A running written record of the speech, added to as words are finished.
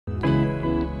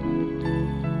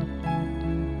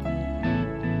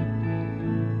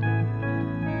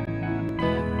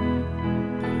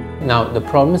Now, the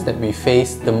problems that we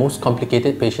face, the most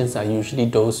complicated patients are usually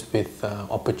those with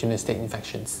opportunistic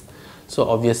infections. So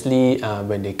obviously,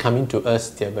 when they come into us,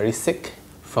 they're very sick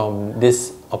from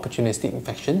these opportunistic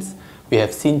infections. We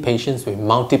have seen patients with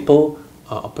multiple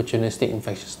opportunistic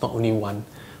infections, not only one.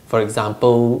 For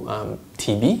example,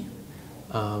 TB,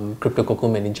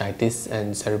 cryptococcal meningitis,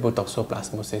 and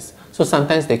cerebrotoxoplasmosis. So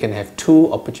sometimes they can have two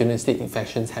opportunistic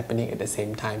infections happening at the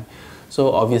same time.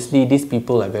 So obviously these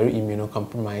people are very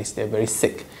immunocompromised, they're very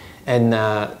sick. And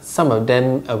some of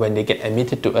them, when they get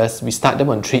admitted to us, we start them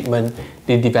on treatment,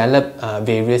 they develop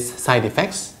various side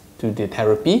effects to the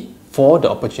therapy for the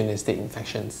opportunistic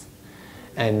infections.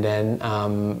 And then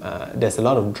there's a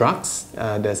lot of drugs,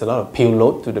 there's a lot of pill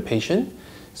load to the patient.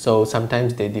 So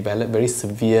sometimes they develop very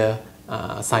severe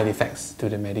side effects to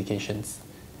the medications.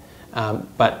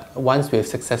 But once we have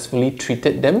successfully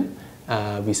treated them,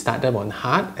 we start them on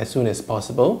heart as soon as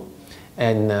possible.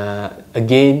 And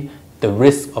again, the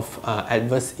risk of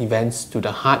adverse events to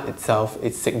the heart itself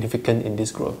is significant in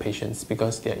this group of patients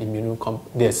because they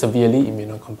are severely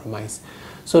immunocompromised.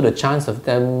 So the chance of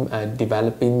them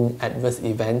developing adverse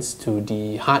events to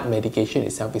the heart medication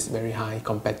itself is very high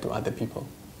compared to other people.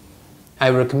 I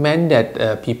recommend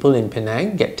that people in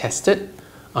Penang get tested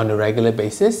on a regular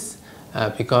basis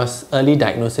because early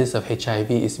diagnosis of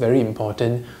HIV is very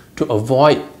important to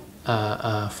avoid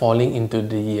falling into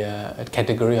the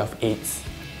category of AIDS.